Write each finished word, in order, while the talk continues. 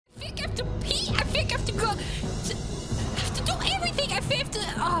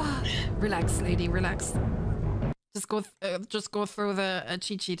Oh, relax, lady, relax. Just go through the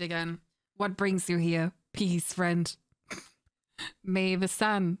cheat sheet again. What brings you here? Peace, friend. May the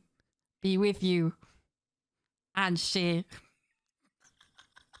sun be with you. Anshe.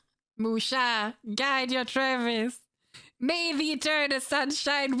 Musha, guide your travels. May the eternal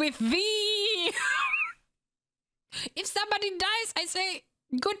sunshine with thee. If somebody dies, I say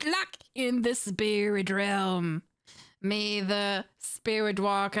good luck in the spirit realm. May the spirit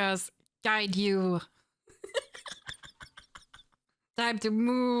walkers guide you. Time to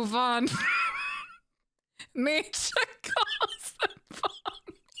move on. Nature calls upon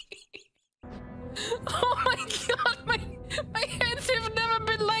me. Oh my god, my hands have never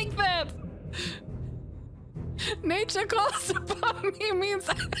been like that. Nature calls upon me means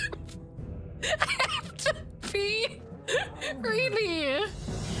I have to pee. Really?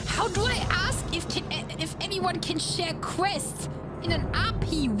 How do I ask if anyone can share quests in an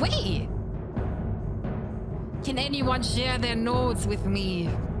RP way? Can anyone share their notes with me?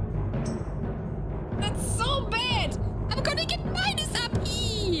 That's so bad! I'm gonna get minus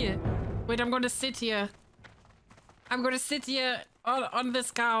RP! Wait, I'm gonna sit here. I'm gonna sit here on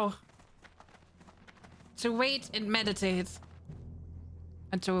this cow. To wait and meditate.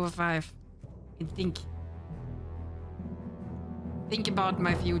 Until we're 5. And think. Think about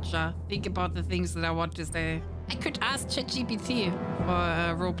my future. Think about the things that I want to say. I could ask ChatGPT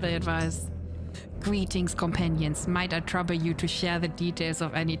for roleplay advice. Greetings, companions. Might I trouble you to share the details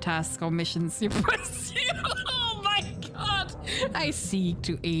of any tasks or missions you pursue? Oh my god! I seek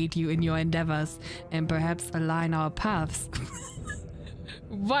to aid you in your endeavors and perhaps align our paths.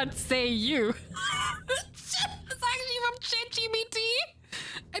 What say you? It's actually from ChatGPT.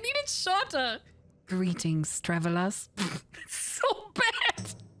 I need it shorter. Greetings, travelers. So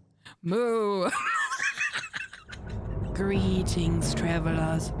bad. Moo. Greetings,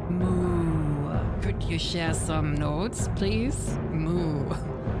 travelers. Moo. Could you share some notes, please? Moo.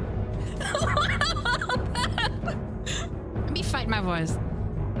 Let me fight my voice.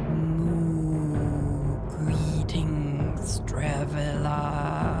 Moo. Greetings,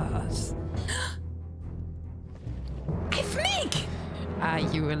 travelers. I think. Are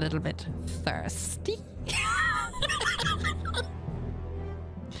you a little bit thirsty?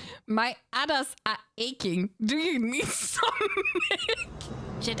 My udders are aching. Do you need some milk?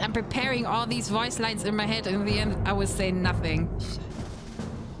 Shit, I'm preparing all these voice lines in my head. In the end, I will say nothing.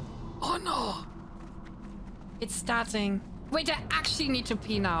 Oh no. It's starting. Wait, I actually need to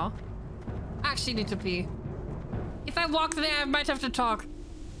pee now. I actually need to pee. If I walk there, I might have to talk.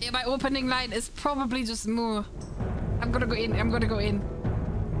 Yeah, my opening line is probably just moo. I'm gonna go in. I'm gonna go in.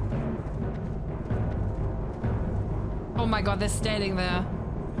 Oh my god, they're standing there.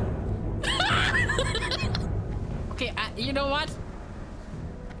 Okay, you know what?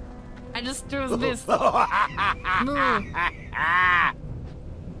 I just choose this. Moo.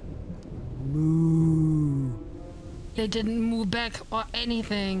 Moo. They didn't move back or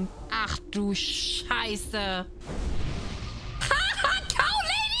anything. Ach du Scheiße. Cow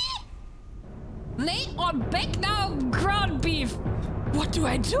lady! Lay on back now, ground beef. What do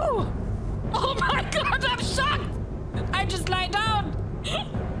I do? Oh my god, I'm shocked. I just lie down.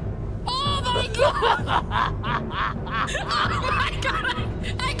 Oh my god! Oh my god!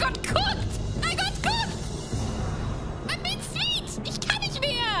 I got cooked! I got cooked! I'm being sweet! Ich kann nicht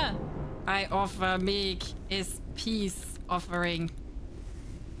mehr! I offer milk is peace offering.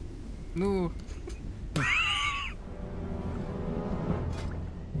 Moo.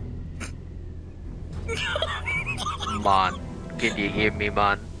 Man, can you hear me,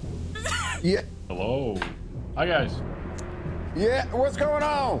 man? Yeah. Hello. Hi, guys. Yeah, what's going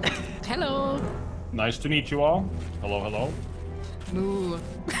on? Hello. Nice to meet you all. Hello, hello. Moo.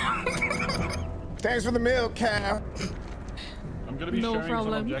 Thanks for the milk, cow. I'm gonna be sharing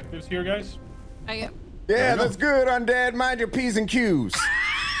some objectives here, guys. Yeah, that's good, Undead. Mind your P's and Q's.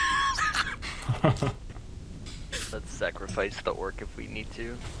 Let's sacrifice the orc if we need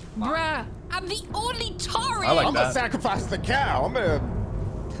to. Bruh, I'm the only tauren. I like I'm gonna sacrifice the cow. I'm gonna...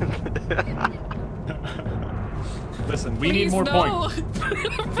 Listen, we need more points.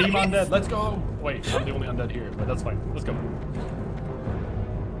 Team Undead, let's go. Wait, I'm the only Undead here, but that's fine. Let's go.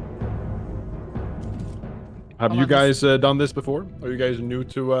 Have you guys done this before? Are you guys new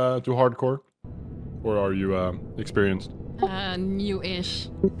to hardcore? Or are you experienced? New-ish.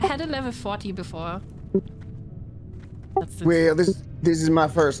 Had a level 40 before. Well, this is my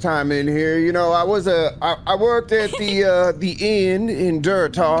first time in here. You know, I worked at the inn in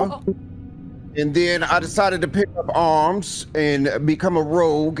Durtar, and then I decided to pick up arms and become a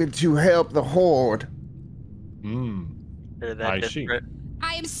rogue to help the horde. I see.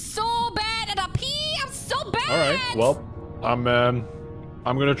 I I'm so bad at a pee. I'm so bad. All right. Well, I'm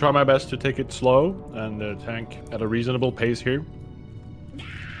gonna try my best to take it slow and tank at a reasonable pace here,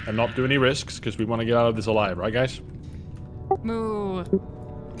 and not do any risks because we want to get out of this alive, right, guys? Moo.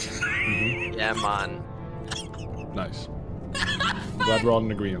 Yeah, man. Nice. I'm glad we're all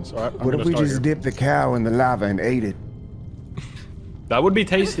in agreement. All right. What if we just dipped the cow in the lava and ate it? That would be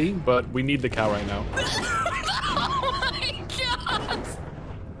tasty, but we need the cow right now. Oh my god.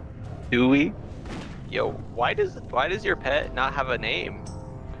 Do we? Yo, why does your pet not have a name?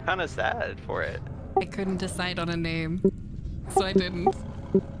 Kind of sad for it. I couldn't decide on a name, so I didn't.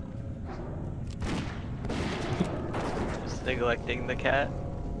 Just neglecting the cat.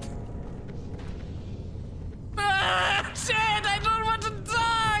 Ah, shit, I don't want to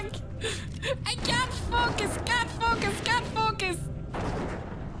talk. I can't focus, can't focus, can't focus.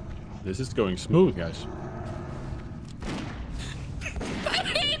 This is going smooth, guys. I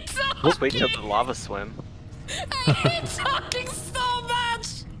hate talking. Just wait till the lava swim. I hate talking so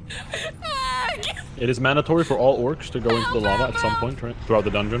much. Ah, It is mandatory for all orcs to go into the lava at some point throughout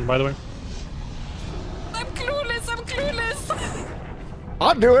the dungeon, by the way. I'm clueless, I'm clueless.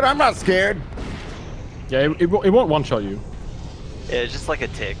 I'll do it. I'm not scared. Yeah, it won't one-shot you. Yeah, it's just like a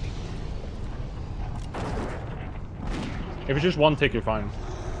tick. If it's just one tick, you're fine.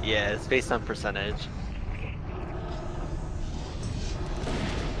 Yeah, it's based on percentage.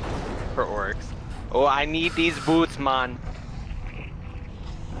 For orcs. Oh, I need these boots, man.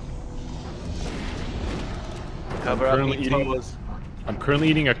 Cover up me toes. I'm currently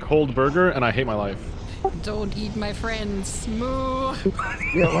eating a cold burger, and I hate my life. Don't eat my friends. Moo.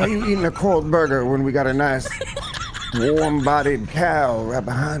 Yeah, why are you eating a cold burger when we got a nice, warm-bodied cow right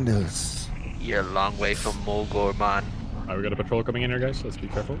behind us? You're a long way from Mogor, man. Alright, we got a patrol coming in here, guys. Let's be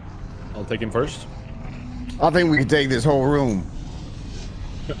careful. I'll take him first. I think we can take this whole room.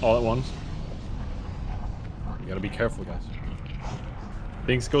 All at once. You gotta be careful, guys.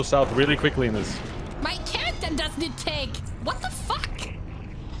 Things go south really quickly in this. My character doesn't take. What the fuck?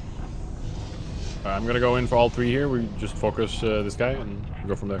 I'm gonna go in for all three here. We just focus this guy and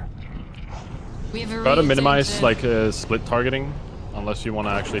go from there. We have a Try to minimize reagent. like split targeting, unless you want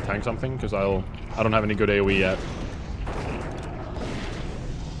to actually tank something, because I don't have any good AOE yet.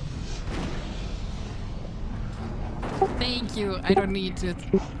 Thank you. I don't need it.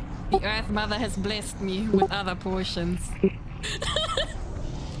 The Earth Mother has blessed me with other portions.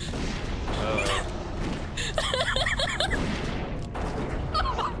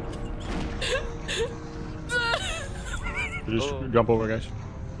 Just jump over, guys.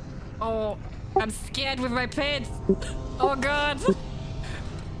 Oh, I'm scared with my pets. Oh god.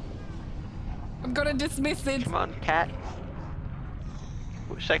 I'm gonna dismiss it. Come on, cat.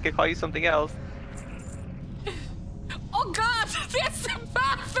 Wish I could call you something else. Oh god, there's a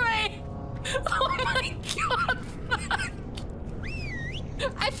pathway. Oh my god.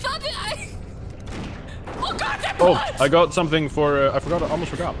 I thought I. Oh god, that Oh, I got something for. I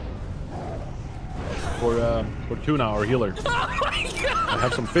almost forgot. For Tuna, our healer. Oh my god. I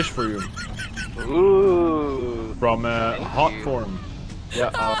have some fish for you Ooh. from Hot Form.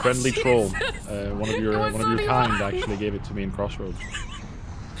 Yeah, a friendly troll. One of your kind actually gave it to me in Crossroads.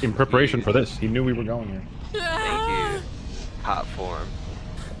 In preparation for this, he knew we were going here. Thank you. Hot form.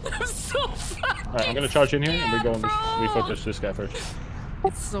 I'm so fucking. Alright, I'm gonna charge in here and we go and bro. we focus this guy first.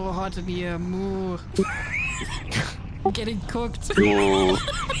 It's so hot in here, moo. I'm getting cooked. Ooh.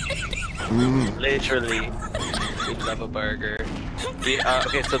 Literally. We love a burger.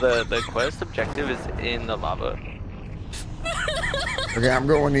 Okay, so the quest objective is in the lava. Okay, I'm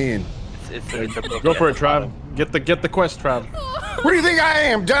going in. It's a Go for it, Trav. Get the quest, Trav. What do you think I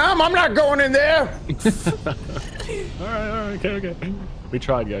am, dumb? I'm not going in there. Alright, okay. We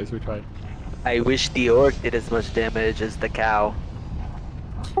tried, guys, we tried. I wish the orc did as much damage as the cow.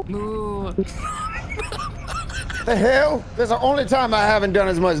 Moo. The hell? That's the only time I haven't done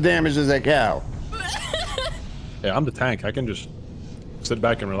as much damage as that cow. Yeah, I'm the tank. I can just sit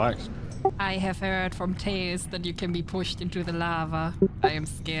back and relax. I have heard from tales that you can be pushed into the lava. I am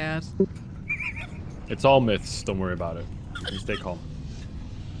scared. It's all myths, don't worry about it. You stay calm.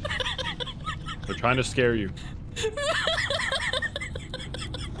 They're trying to scare you.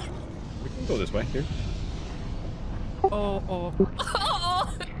 We can go this way, here. Oh.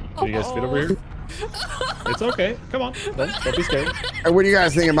 Can you guys fit over here? It's okay. Come on. Don't be scared. Hey, what do you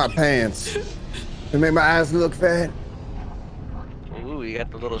guys think of my pants? They make my eyes look fat. Ooh, you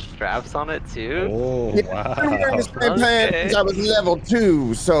got the little straps on it too? Oh, Yeah, I've been wearing the wow. same pants since I was level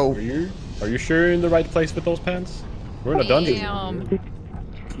 2, so Are you sure you're in the right place with those pants? We're in a dungeon. Damn.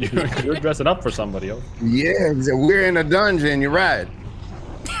 You're dressing up for somebody else. yeah, we're in a dungeon. You're right.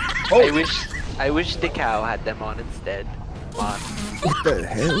 I wish the cow had them on instead. Come on. What the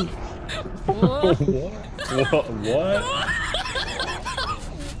hell? What?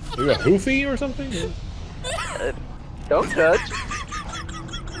 Are you a hoofy or something? Don't judge.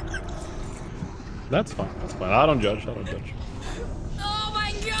 That's fine. That's fine. I don't judge. I don't judge. Oh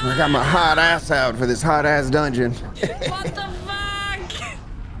my god! I got my hot ass out for this hot ass dungeon. What the fuck?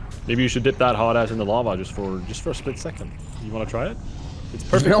 Maybe you should dip that hot ass in the lava just for a split second. You want to try it? It's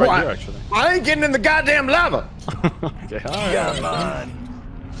perfect You know right what? here, actually. I ain't getting in the goddamn lava. Okay, come on.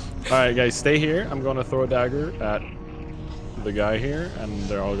 All right, guys, stay here. I'm going to throw a dagger at the guy here, and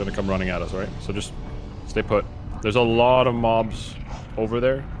they're all going to come running at us, all right? So just stay put. There's a lot of mobs over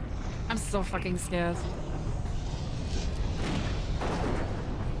there. I'm so fucking scared.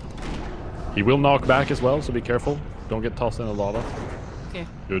 He will knock back as well, so be careful. Don't get tossed in the lava. Okay.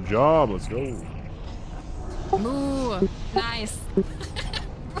 Good job. Let's go. Moo. Nice.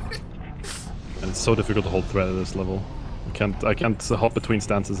 And it's so difficult to hold thread at this level. I can't hop between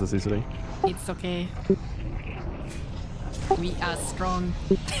stances as easily. It's okay. We are strong.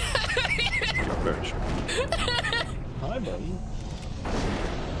 Very sure. Hi, buddy.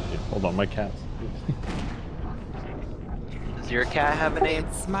 Yeah, hold on, my cat. Does your cat have a name?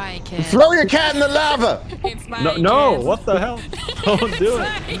 It's my cat. Throw your cat in the lava. It's my No, cat. no, what the hell? Don't do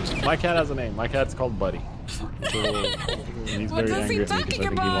My it. cat. My cat has a name. My cat's called Buddy. So, he's What very is angry he at me 'cause I talking think he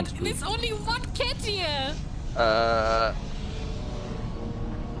about? wants food. There's only one cat here.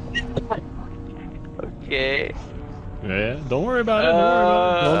 Okay. Yeah, don't worry about it.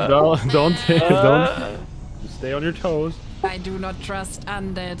 Don't worry about it. Don't. Just stay on your toes. I do not trust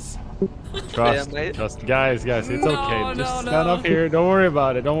undead. Trust. Guys, it's okay. No, Just no, stand no. up here. Don't worry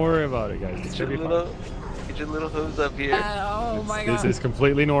about it. Don't worry about it, guys. It Get should your be little, fine. get your little hooves up here. Oh my god. This is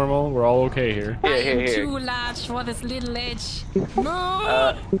completely normal. We're all okay here. Here. Too large for this little edge. Moo.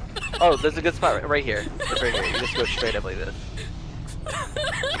 Oh, there's a good spot right here. It's right here. You just go straight up like this.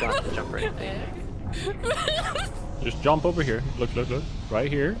 You don't have to jump right there. Just jump over here. Look. Right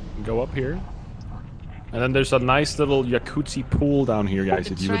here. Go up here. And then there's a nice little jacuzzi pool down here,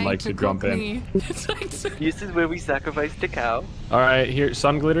 guys, if you would like to jump in. This is where we sacrifice the cow. All right, here,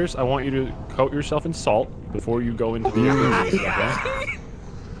 sunglitters. I want you to coat yourself in salt before you go into the jacuzzi, okay?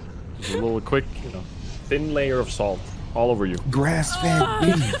 Just a little quick, thin layer of salt all over you. Grass-fed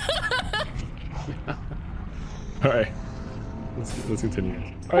beef. All right, let's continue. All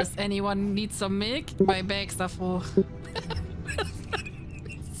right. Does anyone need some milk? My bags are full.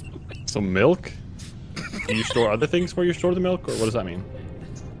 Some milk? Do you store other things where you store the milk, or what does that mean?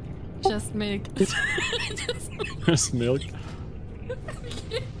 Just milk. Just milk?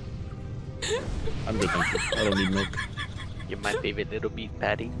 I'm good, thank you. I don't need milk. You're my favorite little beef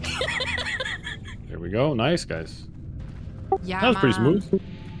patty. There we go. Nice, guys. Yeah, That was pretty man. smooth.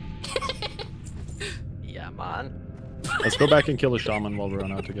 Yeah, man. Let's go back and kill a shaman while we're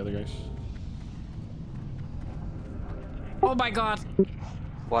on out together, guys. Oh my god.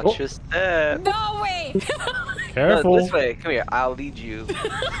 Watch your step. No way! Careful. No, this way. Come here. I'll lead you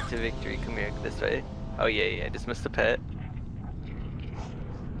to victory. Come here. This way. Oh, yeah. Just missed a pet.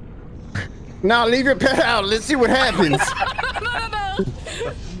 Now leave your pet out. Let's see what happens. No.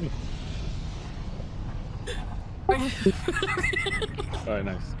 Alright,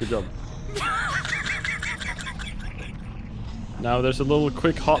 nice. Good job. Now there's a little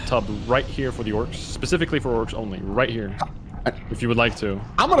quick hot tub right here for the orcs. Specifically for orcs only. Right here. If you would like to.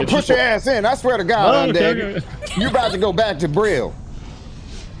 I'm gonna push your ass in. I swear to God, undead. Okay. You about to go back to Brill.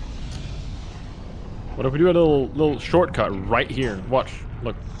 What if we do a little shortcut right here? Watch.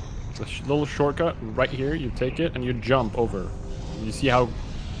 Look. It's a little shortcut right here. You take it and you jump over. You see how...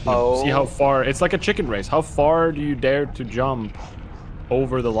 see how far... It's like a chicken race. How far do you dare to jump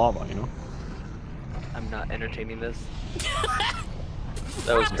over the lava, I'm not entertaining this.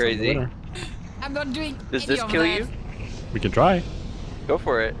 That was crazy. I'm not doing Does any this of kill that. you? We can try. Go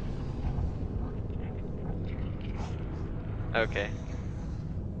for it. Okay.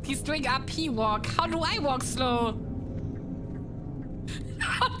 He's doing RP walk. How do I walk slow?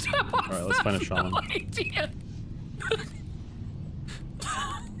 How do I walk Alright, let's find a slow? shaman. No idea.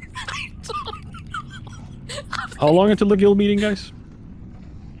 I don't know. How long until the guild meeting, guys?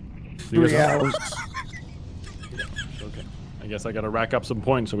 3 hours. Okay. I guess I gotta rack up some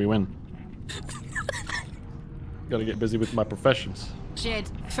points so we win. Gotta get busy with my professions. Shit.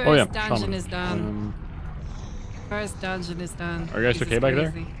 First Oh yeah, dungeon shaman. is done. First dungeon is done. Are you guys This okay is back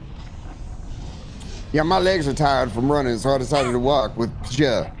there? crazy. Yeah, my legs are tired from running, so I decided to walk with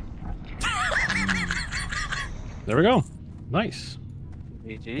Ja. There we go. Nice.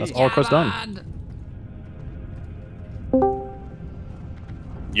 GG. That's all quest done. man.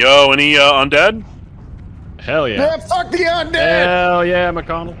 Yo, any undead? Hell yeah. Yeah, fuck the undead. Hell yeah,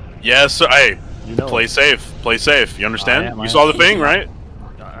 McConnell. Yes, hey, You know play it. safe. Play safe. You understand? I You saw the am. thing, right?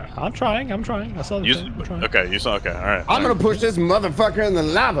 I'm trying. I saw the thing. I'm trying. Okay, you saw. Okay, all right. I'm gonna push this motherfucker in the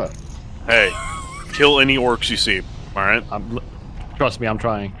lava. Hey, kill any orcs you see. All right. Trust me, I'm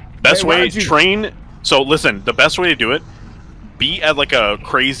trying. Best Hey, why way don't you- train. So listen, the best way to do it: be at like a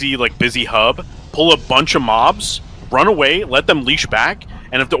crazy, like busy hub, pull a bunch of mobs, run away, let them leash back,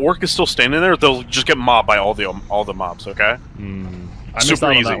 and if the orc is still standing there, they'll just get mobbed by all the mobs. Okay. I missed Super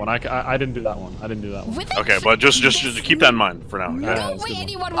out on easy. that one. I didn't do that one. I didn't do that one. With Okay, but just keep that in mind for now. No Okay? that's way good one.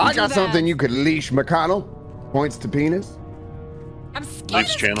 anyone will I do got that. something you could leash, McConnell. Points to penis. I'm scared Leaves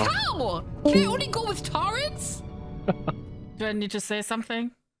as channel. cow. Can I only go with torrents? Do I need to say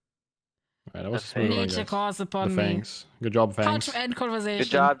something? Alright, that was That's smooth one, Nature guys. calls The upon me. fangs. Good job, How fangs. to end conversation. Good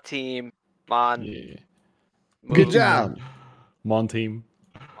job, team. Come on. Yeah. Good Move. job. Mon team.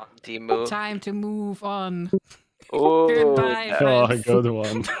 Come on, team move. Time to move on. Ooh, Goodbye, yeah. Oh, friends. go to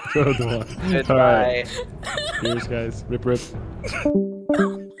one. Go to one. Goodbye. Cheers, guys. Rip, rip.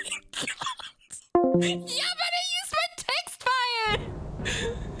 Yeah, but I used my text file!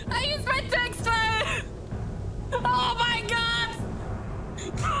 I used my text file! Oh my god!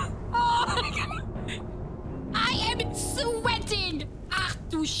 Oh my god! I am sweating! Ach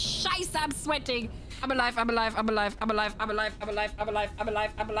du Scheiße, I'm sweating! I'm alive, I'm alive, I'm alive, I'm alive, I'm alive, I'm alive, I'm alive, I'm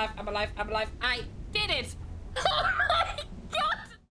alive, I'm alive, I'm alive, I'm alive. I did it!